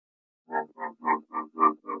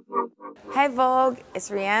Hi Vogue, it's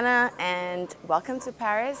Rihanna and welcome to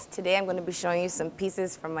Paris. Today I'm going to be showing you some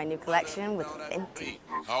pieces from my new collection with Fenty.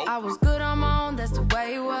 I was good on my own, that's the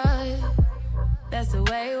way it was. That's the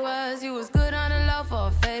way it was. You was good on the low for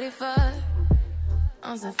a faded fuck.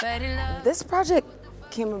 On some faded love. This project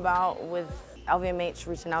came about with LVMH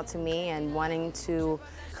reaching out to me and wanting to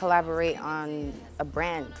collaborate on a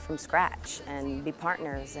brand from scratch and be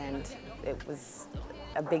partners, and it was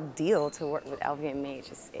a big deal to work with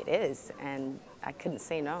LVMH. It is, and I couldn't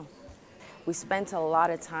say no. We spent a lot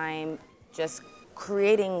of time just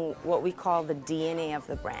creating what we call the DNA of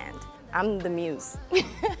the brand. I'm the muse.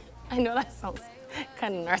 I know that sounds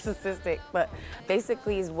kind of narcissistic, but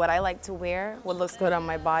basically is what I like to wear, what looks good on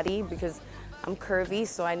my body, because I'm curvy,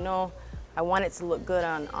 so I know I want it to look good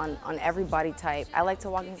on every body type. I like to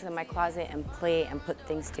walk into my closet and play and put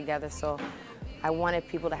things together, so I wanted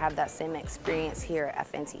people to have that same experience here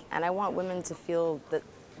at Fenty. And I want women to feel that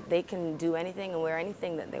they can do anything and wear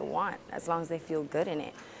anything that they want, as long as they feel good in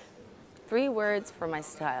it. 3 words for my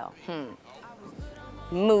style.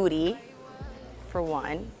 Moody, for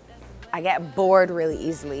one. I get bored really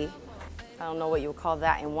easily. I don't know what you would call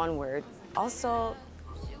that in 1 word. Also,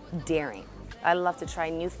 daring. I love to try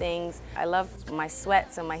new things. I love my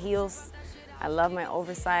sweats and my heels. I love my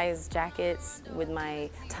oversized jackets with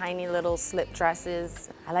my tiny little slip dresses.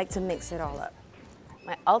 I like to mix it all up.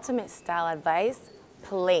 My ultimate style advice,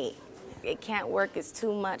 play. It can't work, it's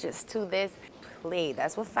too much, it's too this. Play,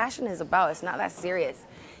 that's what fashion is about. It's not that serious.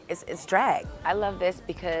 It's drag. I love this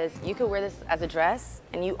because you can wear this as a dress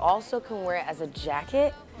and you also can wear it as a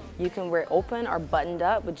jacket. You can wear it open or buttoned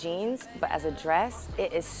up with jeans, but as a dress,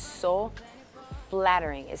 it is so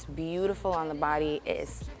flattering. It's beautiful on the body. It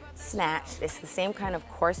is snatched. It's the same kind of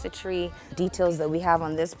corsetry details that we have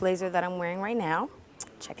on this blazer that I'm wearing right now.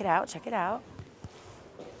 Check it out, check it out.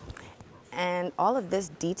 And all of this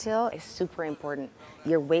detail is super important.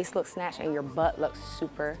 Your waist looks snatched and your butt looks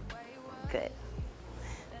super good.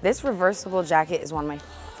 This reversible jacket is one of my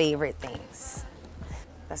favorite things.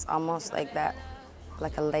 That's almost like that,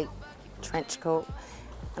 like a light trench coat.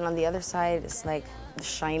 And on the other side, it's like the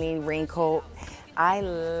shiny raincoat. I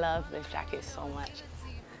love this jacket so much.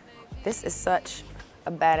 This is such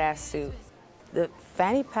a badass suit. The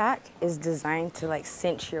fanny pack is designed to like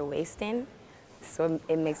cinch your waist in, so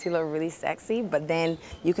it makes you look really sexy, but then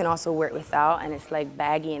you can also wear it without, and it's like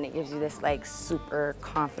baggy and it gives you this like super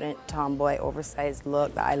confident tomboy oversized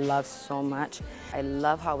look that I love so much. I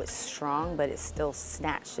love how it's strong, but it's still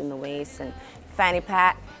snatched in the waist. And fanny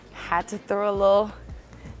pack, had to throw a little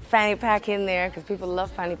fanny pack in there because people love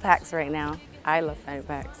fanny packs right now. I love fanny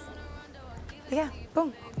packs. But yeah,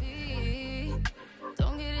 boom.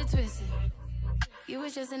 Don't get it twisted. You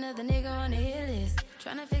was just another nigga on the hit list.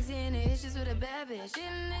 Tryna fix any issues with a bad bitch.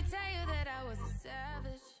 Didn't they tell you that I was